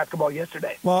sides of the basketball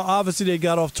yesterday. Well, obviously they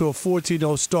got off to a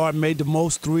 14-0 start, made the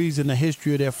most threes in the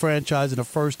history of their franchise in the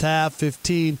first half,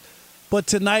 15. But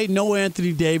tonight, no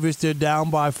Anthony Davis. They're down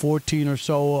by 14 or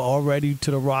so already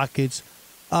to the Rockets.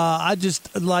 I just,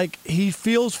 he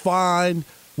feels fine.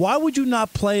 Why would you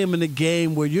not play him in a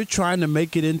game where you're trying to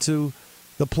make it into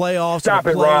the playoffs? Stop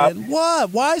it, Rob.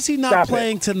 What? Why is he not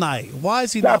playing tonight? Why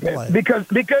is he not playing? Because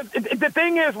the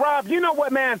thing is, Rob, you know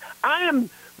what, man? I am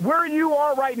where you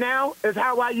are right now is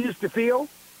how I used to feel.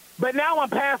 But now I'm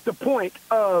past the point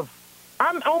of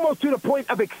I'm almost to the point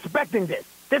of expecting this.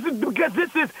 This is because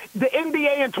this is the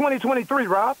NBA in 2023,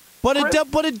 Rob. But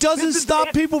it doesn't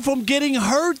stop people from getting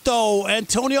hurt, though,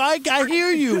 Antonio. I hear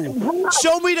you.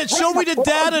 Show me the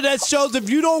data that shows if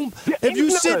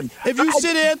you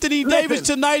sit Anthony Davis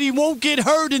tonight, he won't get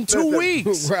hurt in 2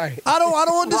 weeks. Right. I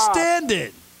don't understand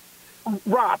it.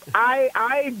 Rob,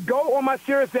 I go on my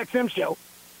SiriusXM show,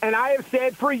 and I have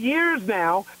said for years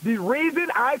now, the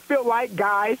reason I feel like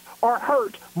guys are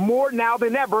hurt more now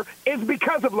than ever is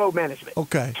because of load management.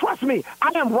 Okay. Trust me,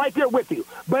 I am right there with you.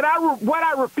 But what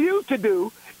I refuse to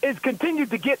do is continue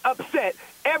to get upset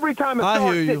every time a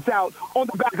star sits out on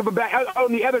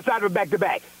the other side of a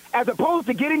back-to-back. As opposed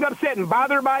to getting upset and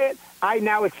bothered by it, I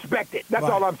now expect it. That's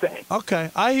all I'm saying.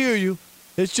 Okay, I hear you.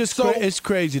 It's just it's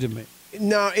crazy to me.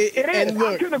 No, it is. And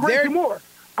look, I couldn't agree with you more.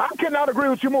 I cannot agree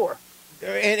with you more.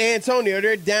 And Antonio,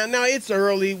 they're down. Now, it's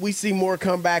early. We see more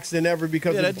comebacks than ever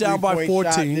because of the down by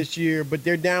 14 shot this year. But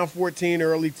they're down 14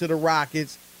 early to the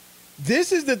Rockets.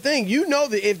 This is the thing. You know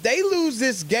that if they lose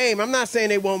this game, I'm not saying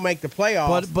they won't make the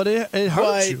playoffs. But it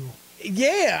hurts you.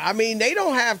 Yeah, I mean, they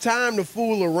don't have time to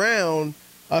fool around,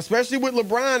 especially with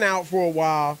LeBron out for a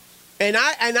while. And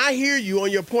I hear you on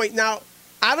your point. Now,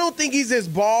 I don't think he's as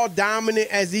ball dominant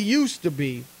as he used to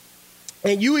be.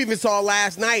 And you even saw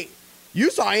last night, you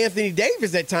saw Anthony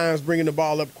Davis at times bringing the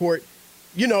ball up court.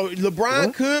 You know,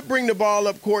 LeBron could bring the ball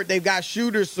up court. They've got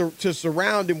shooters to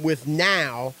surround him with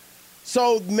now.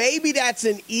 So maybe that's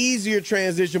an easier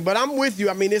transition. But I'm with you.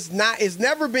 I mean, it's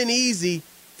never been easy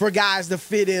for guys to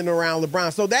fit in around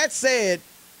LeBron. So that said,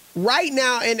 right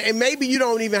now, and maybe you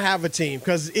don't even have a team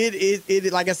because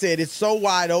it like I said, it's so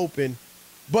wide open.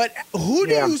 But who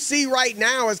do you see right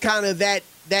now as kind of that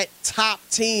top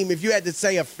team, if you had to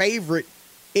say a favorite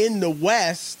in the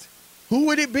West, who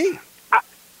would it be?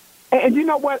 And you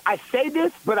know what? I say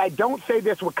this, but I don't say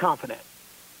this with confidence.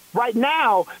 Right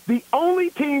now, the only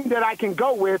team that I can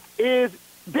go with is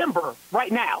Denver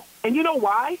right now. And you know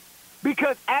why?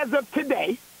 Because as of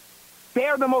today,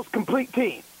 they're the most complete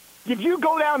team. If you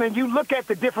go down and you look at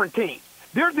the different teams,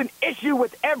 there's an issue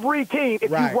with every team if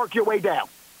you work your way down.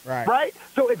 Right?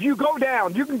 So if you go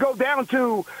down, you can go down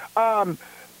to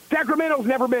Sacramento's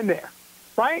never been there,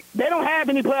 right? They don't have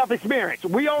any playoff experience.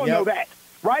 We all know that,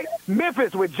 right?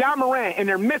 Memphis with Ja Morant, and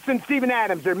they're missing Steven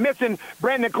Adams. They're missing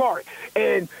Brandon Clark.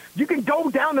 And you can go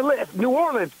down the list. New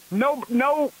Orleans,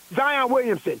 no Zion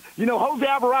Williamson. Jose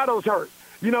Alvarado's hurt.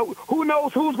 Who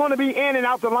knows who's going to be in and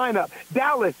out the lineup.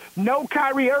 Dallas, no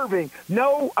Kyrie Irving,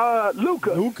 no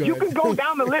Luka. You can go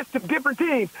down the list of different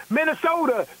teams.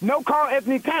 Minnesota, no Karl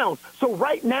Anthony Towns. So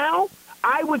right now,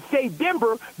 I would say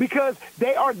Denver because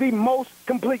they are the most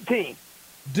complete team.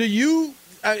 Do you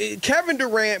Kevin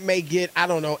Durant may get,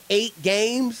 8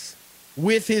 games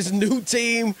with his new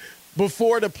team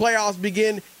before the playoffs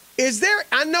begin.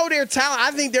 I know they're talented.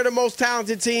 I think they're the most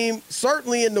talented team,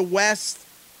 certainly in the West.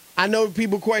 I know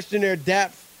people question their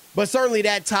depth, but certainly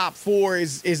that top 4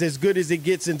 is as good as it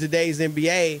gets in today's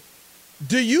NBA.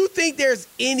 Do you think there's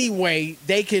any way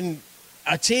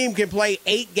a team can play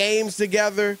 8 games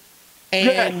together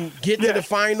and get to the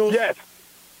finals?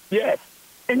 Yes.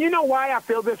 And you know why I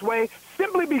feel this way?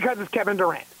 Simply because it's Kevin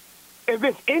Durant. If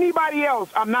it's anybody else,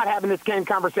 I'm not having this game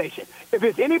conversation. If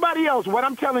it's anybody else, what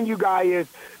I'm telling you guys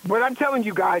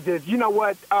is, you know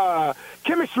what?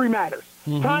 Chemistry matters.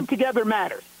 Mm-hmm. Time together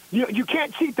matters. You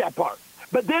can't cheat that part.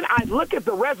 But then I look at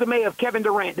the resume of Kevin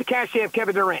Durant, the cachet of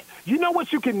Kevin Durant. You know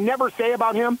what you can never say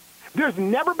about him? There's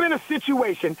never been a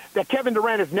situation that Kevin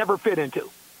Durant has never fit into.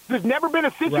 There's never been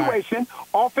a situation,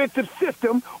 offensive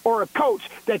system, or a coach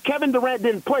that Kevin Durant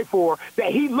didn't play for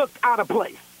that he looked out of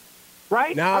place.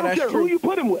 Right? I don't care who you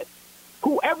put him with.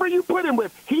 Whoever you put him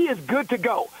with, he is good to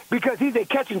go because he's a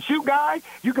catch-and-shoot guy.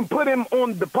 You can put him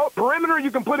on the perimeter.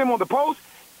 You can put him on the post.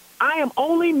 I am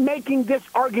only making this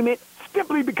argument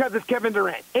simply because it's Kevin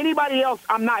Durant. Anybody else,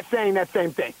 I'm not saying that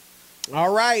same thing.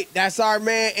 All right. That's our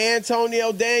man,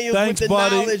 Antonio Daniels, Thanks, with the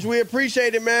buddy. knowledge. We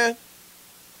appreciate it, man.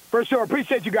 For sure.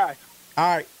 Appreciate you guys.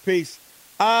 All right. Peace.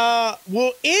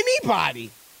 Will anybody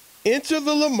enter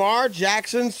the Lamar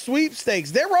Jackson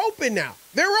sweepstakes? They're open now.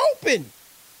 They're open.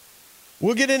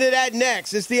 We'll get into that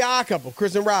next. It's The Odd Couple.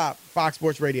 Chris and Rob, Fox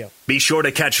Sports Radio. Be sure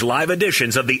to catch live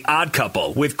editions of The Odd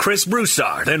Couple with Chris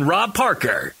Broussard and Rob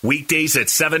Parker. Weekdays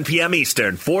at 7 p.m.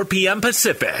 Eastern, 4 p.m.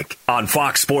 Pacific on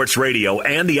Fox Sports Radio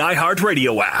and the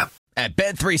iHeartRadio app. At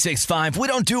Bet365, we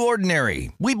don't do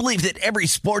ordinary. We believe that every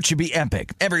sport should be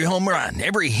epic. Every home run,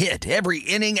 every hit, every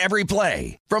inning, every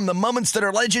play. From the moments that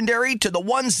are legendary to the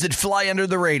ones that fly under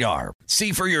the radar.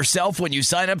 See for yourself when you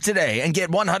sign up today and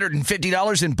get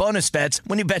 $150 in bonus bets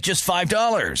when you bet just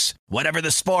 $5. Whatever the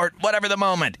sport, whatever the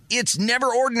moment, it's never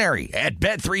ordinary at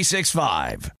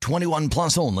Bet365. 21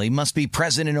 plus only. Must be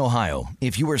present in Ohio.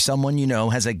 If you or someone you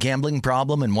know has a gambling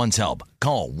problem and wants help,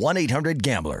 call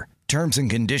 1-800-GAMBLER. Terms and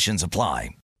conditions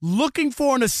apply. Looking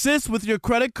for an assist with your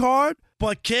credit card,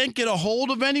 but can't get a hold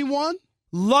of anyone?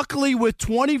 Luckily, with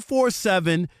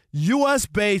 24/7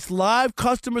 U.S.-based live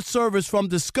customer service from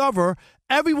Discover,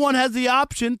 everyone has the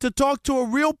option to talk to a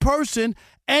real person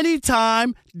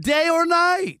anytime, day or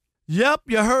night. Yep,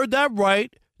 you heard that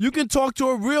right. You can talk to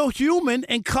a real human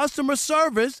in customer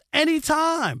service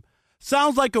anytime.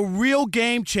 Sounds like a real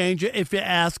game changer if you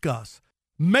ask us.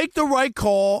 Make the right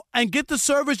call and get the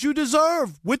service you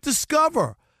deserve with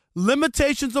Discover.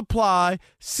 Limitations apply.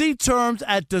 See terms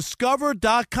at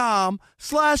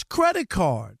discover.com/credit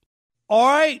card. All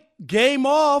right, game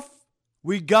off.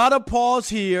 We got to pause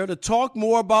here to talk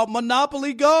more about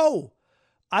Monopoly Go.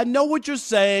 I know what you're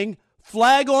saying.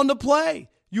 Flag on the play.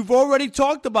 You've already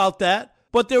talked about that,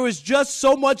 but there is just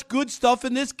so much good stuff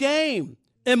in this game.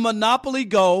 In Monopoly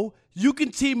Go, you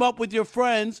can team up with your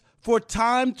friends for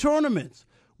timed tournaments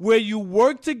where you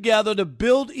work together to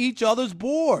build each other's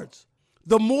boards.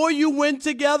 The more you win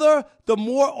together, the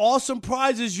more awesome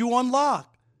prizes you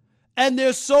unlock. And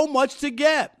there's so much to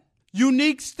get.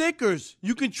 Unique stickers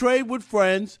you can trade with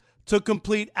friends to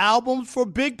complete albums for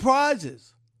big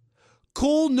prizes.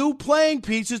 Cool new playing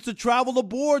pieces to travel the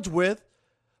boards with.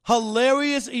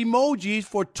 Hilarious emojis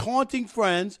for taunting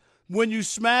friends when you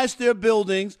smash their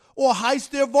buildings or heist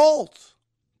their vaults.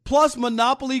 Plus,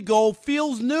 Monopoly Go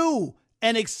feels new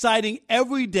and exciting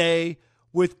every day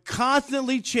with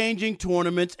constantly changing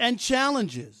tournaments and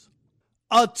challenges.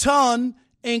 A ton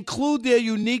include their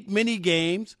unique mini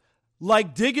games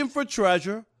like digging for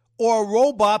treasure or a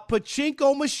robot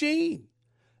pachinko machine.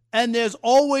 And there's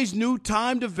always new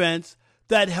timed events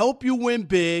that help you win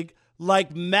big,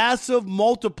 like massive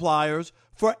multipliers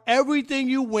for everything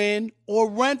you win or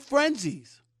rent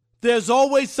frenzies. There's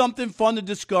always something fun to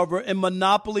discover in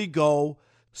Monopoly Go,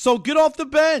 so get off the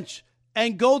bench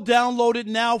and go download it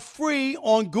now free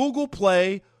on Google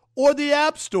Play or the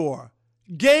App Store.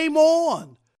 Game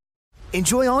on!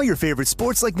 Enjoy all your favorite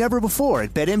sports like never before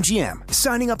at BetMGM.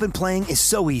 Signing up and playing is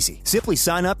so easy. Simply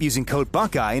sign up using code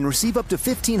Buckeye and receive up to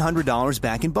 $1,500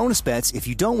 back in bonus bets if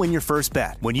you don't win your first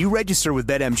bet. When you register with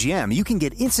BetMGM, you can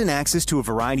get instant access to a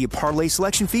variety of parlay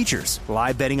selection features,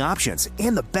 live betting options,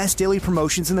 and the best daily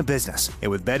promotions in the business.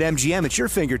 And with BetMGM at your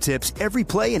fingertips, every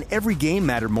play and every game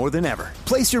matter more than ever.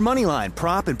 Place your moneyline,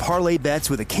 prop, and parlay bets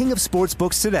with the king of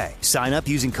sportsbooks today. Sign up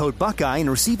using code Buckeye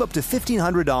and receive up to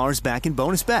 $1,500 back in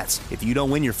bonus bets if you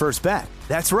don't win your first bet.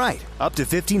 That's right, up to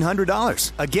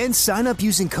 $1,500. Again, sign up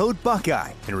using code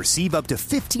Buckeye and receive up to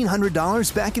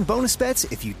 $1,500 back in bonus bets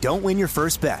if you don't win your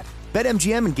first bet.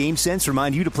 BetMGM and GameSense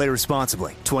remind you to play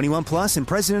responsibly. 21 plus and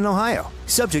present in Ohio.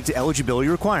 Subject to eligibility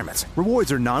requirements.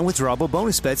 Rewards are non-withdrawable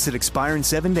bonus bets that expire in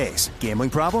 7 days. Gambling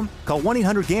problem? Call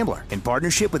 1-800-GAMBLER in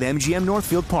partnership with MGM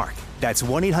Northfield Park. That's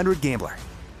 1-800-GAMBLER.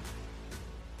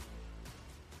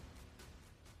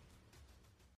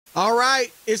 All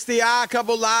right, it's the Odd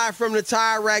Couple live from the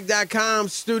TireRack.com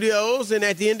studios. And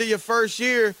at the end of your first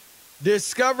year,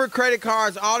 Discover credit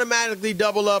cards automatically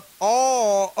double up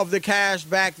all of the cash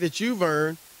back that you've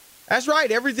earned. That's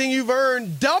right, everything you've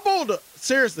earned doubled.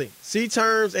 Seriously, see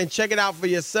terms and check it out for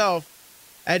yourself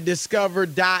at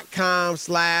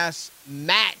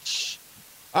discover.com/match.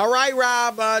 All right,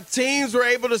 Rob, teams were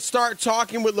able to start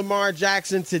talking with Lamar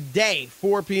Jackson today,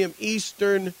 4 p.m.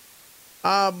 Eastern.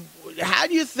 How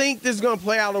do you think this is going to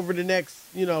play out over the next,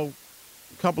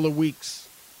 couple of weeks?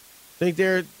 Think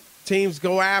their teams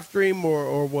go after him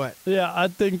or what? Yeah, I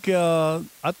think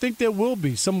there will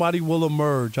be. Somebody will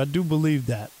emerge. I do believe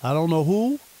that. I don't know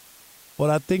who, but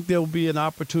I think there will be an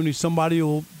opportunity. Somebody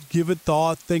will give it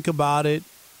thought, think about it,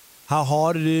 how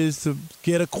hard it is to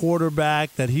get a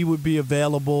quarterback, that he would be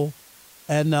available.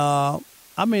 And,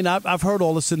 I've heard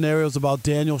all the scenarios about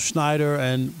Daniel Snyder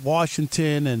and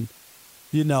Washington and,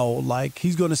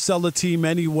 he's going to sell the team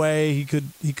anyway.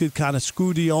 He could kind of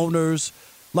screw the owners,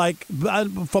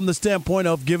 from the standpoint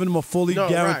of giving him a fully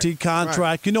guaranteed contract.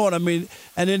 Right. You know what I mean?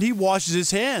 And then he washes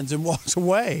his hands and walks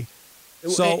away.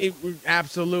 So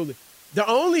absolutely. The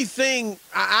only thing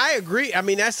I agree. I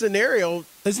mean, that scenario.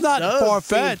 It's not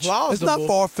far-fetched. It's not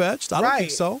far-fetched. I don't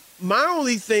think so. My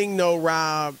only thing, though,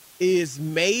 Rob, is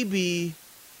maybe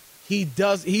he's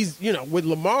with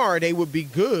Lamar, they would be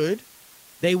good.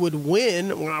 They would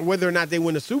win. Whether or not they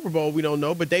win the Super Bowl, we don't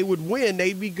know, but they would win.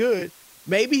 They'd be good.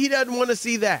 Maybe he doesn't want to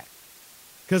see that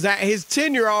because his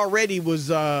tenure already was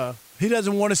he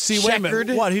doesn't want to see checkered. Wait a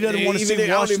minute. What? He doesn't want to see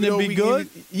Washington be good?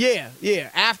 Yeah.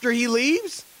 After he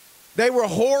leaves, they were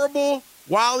horrible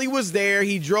while he was there.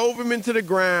 He drove him into the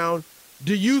ground.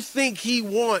 Do you think he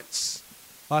wants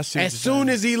as soon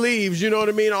as he leaves, you know what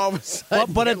I mean? All of a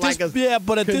sudden, but at this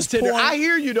point, I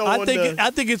hear you don't. I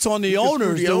think it's on the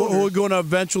owners who are going to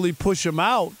eventually push him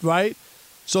out, right?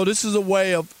 So this is a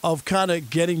way of kind of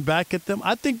getting back at them.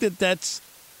 I think that's,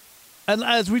 and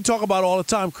as we talk about all the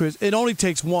time, Chris, it only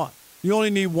takes one. You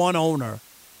only need one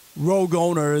rogue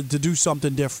owner, to do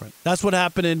something different. That's what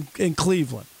happened in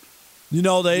Cleveland.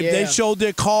 They showed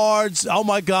their cards. Oh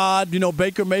my God,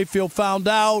 Baker Mayfield found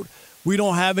out. We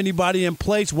don't have anybody in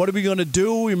place. What are we going to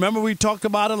do? Remember we talked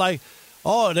about it they're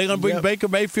going to bring Baker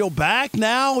Mayfield back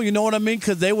now? You know what I mean?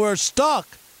 Because they were stuck.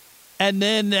 And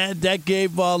then that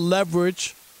gave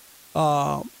leverage,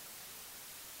 and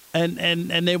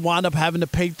they wound up having to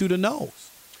pay through the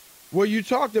nose. Well, you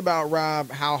talked about,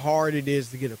 Rob, how hard it is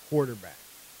to get a quarterback.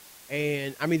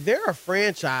 And, there are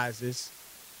franchises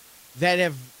that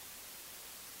have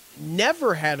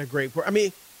never had a great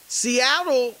quarterback.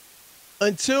 Seattle,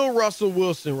 until Russell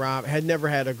Wilson, Rob, had never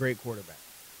had a great quarterback.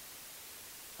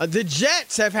 The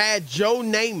Jets have had Joe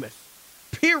Namath,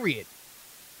 period.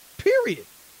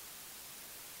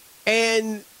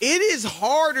 And it is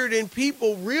harder than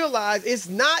people realize. It's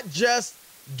not just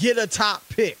get a top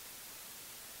pick.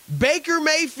 Baker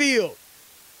Mayfield,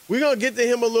 we're going to get to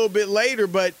him a little bit later,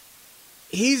 but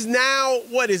he's now,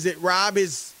 what is it, Rob?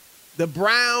 The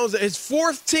Browns, his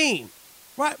fourth team.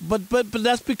 Right, but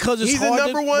that's because it's he's hard. He's the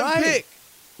number one pick.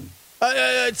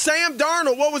 Sam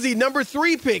Darnold, what was he? Number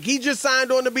 3 pick. He just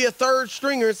signed on to be a third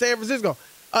stringer in San Francisco.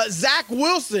 Zach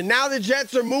Wilson, now the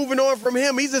Jets are moving on from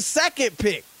him. He's a second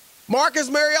pick. Marcus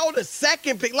Mariota,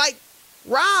 second pick.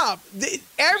 Rob,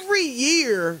 every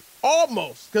year,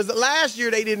 almost, because last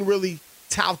year they didn't really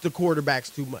tout the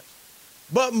quarterbacks too much.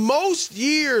 But most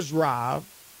years, Rob,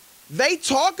 they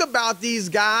talk about these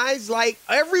guys like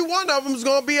every one of them is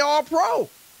going to be all-pro.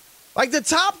 Like the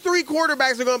top 3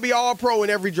 quarterbacks are going to be all-pro in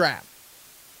every draft.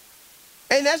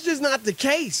 And that's just not the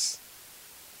case.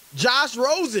 Josh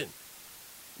Rosen,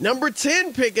 number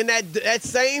 10 pick in that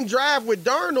same draft with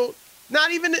Darnold, I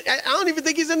don't even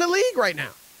think he's in the league right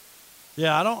now.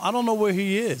 Yeah, I don't know where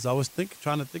he is. I was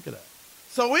trying to think of that.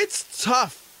 So it's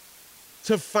tough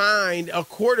to find a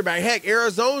quarterback. Heck,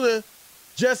 Arizona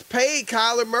just paid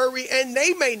Kyler Murray, and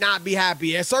they may not be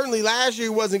happy. And certainly last year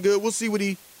he wasn't good. We'll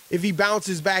see if he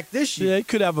bounces back this year. Yeah, he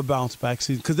could have a bounce back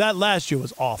season because that last year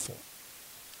was awful.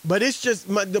 But it's just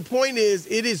the point is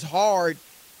it is hard,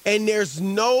 and there's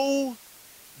no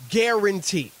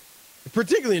guarantee,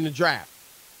 particularly in the draft.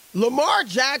 Lamar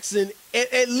Jackson,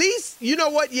 at least, you know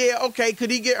what? Yeah, okay,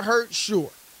 could he get hurt? Sure.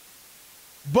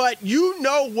 But you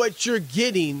know what you're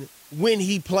getting when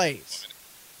he plays.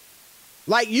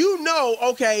 Like, you know,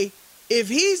 okay, if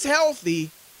he's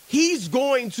healthy, he's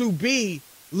going to be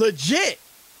legit,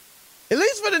 at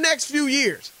least for the next few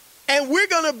years. And we're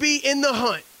going to be in the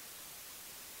hunt.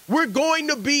 We're going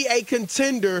to be a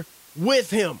contender with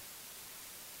him.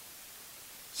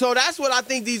 So that's what I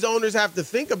think these owners have to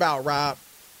think about, Rob.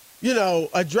 You know,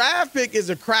 a draft pick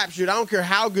is a crapshoot. I don't care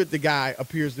how good the guy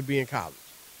appears to be in college.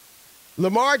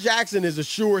 Lamar Jackson is a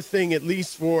sure thing, at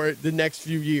least for the next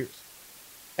few years.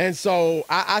 And so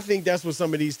I think that's what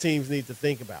some of these teams need to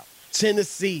think about.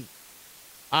 Tennessee,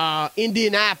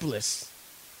 Indianapolis,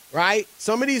 right?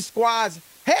 Some of these squads,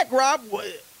 heck, Rob,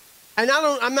 and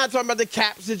I'm not talking about the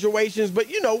cap situations, but,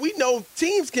 you know, we know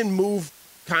teams can move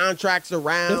contracts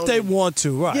around. If they want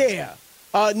to, right. Yeah.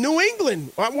 New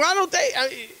England, why don't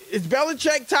they? Is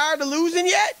Belichick tired of losing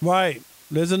yet? Right.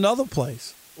 There's another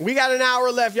place. We got an hour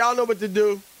left. Y'all know what to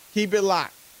do. Keep it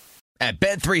locked. At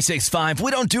Bet365,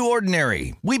 we don't do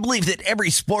ordinary. We believe that every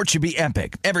sport should be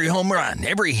epic. Every home run,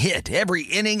 every hit, every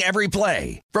inning, every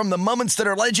play. From the moments that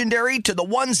are legendary to the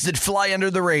ones that fly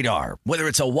under the radar. Whether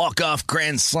it's a walk-off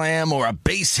grand slam or a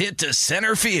base hit to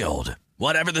center field.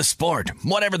 Whatever the sport,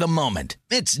 whatever the moment,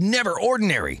 it's never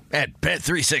ordinary at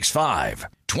Bet365.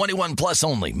 21 plus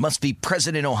only. Must be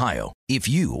present in Ohio. If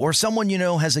you or someone you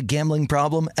know has a gambling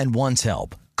problem and wants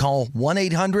help, call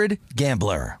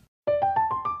 1-800-GAMBLER.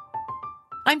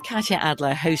 I'm Katya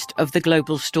Adler, host of The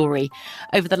Global Story.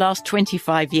 Over the last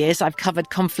 25 years, I've covered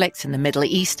conflicts in the Middle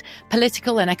East,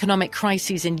 political and economic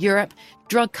crises in Europe,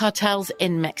 drug cartels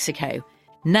in Mexico.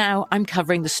 Now I'm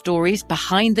covering the stories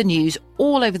behind the news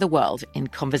all over the world in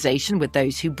conversation with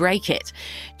those who break it.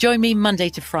 Join me Monday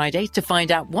to Friday to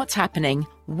find out what's happening,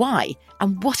 why,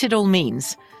 and what it all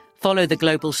means. Follow The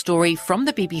Global Story from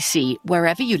the BBC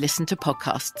wherever you listen to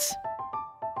podcasts.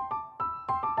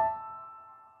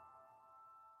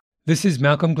 This is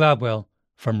Malcolm Gladwell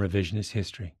from Revisionist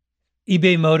History.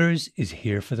 eBay Motors is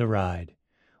here for the ride.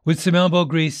 With some elbow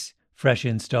grease, fresh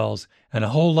installs, and a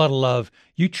whole lot of love,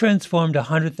 you transformed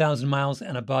 100,000 miles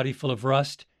and a body full of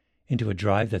rust into a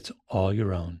drive that's all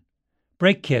your own.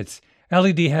 Brake kits,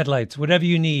 LED headlights, whatever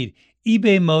you need,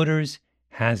 eBay Motors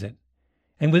has it.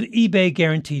 And with eBay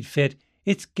Guaranteed Fit,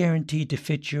 it's guaranteed to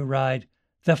fit your ride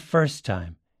the first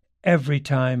time, every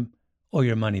time, or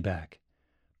your money back.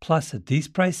 Plus, at these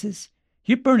prices,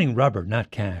 you're burning rubber,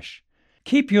 not cash.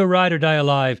 Keep your ride or die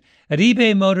alive at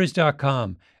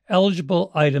ebaymotors.com.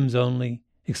 Eligible items only.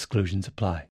 Exclusions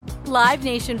apply. Live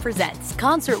Nation presents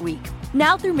Concert Week.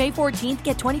 Now through May 14th,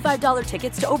 get $25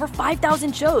 tickets to over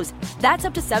 5,000 shows. That's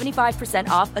up to 75%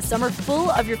 off a summer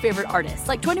full of your favorite artists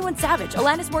like 21 Savage,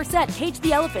 Alanis Morissette, Cage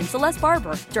the Elephant, Celeste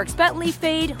Barber, Dierks Bentley,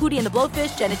 Fade, Hootie and the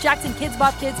Blowfish, Janet Jackson, Kidz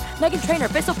Bop Kids, Meghan Trainor,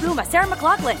 Bissell Pluma, Sarah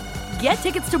McLachlan. Get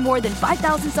tickets to more than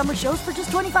 5,000 summer shows for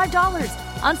just $25.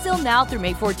 Until now through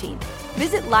May 14th.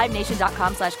 Visit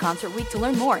LiveNation.com/Concert Week to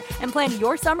learn more and plan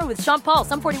your summer with Sean Paul,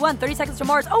 Sum 41, 30 Seconds to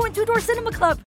Mars, and Two Door Cinema Club.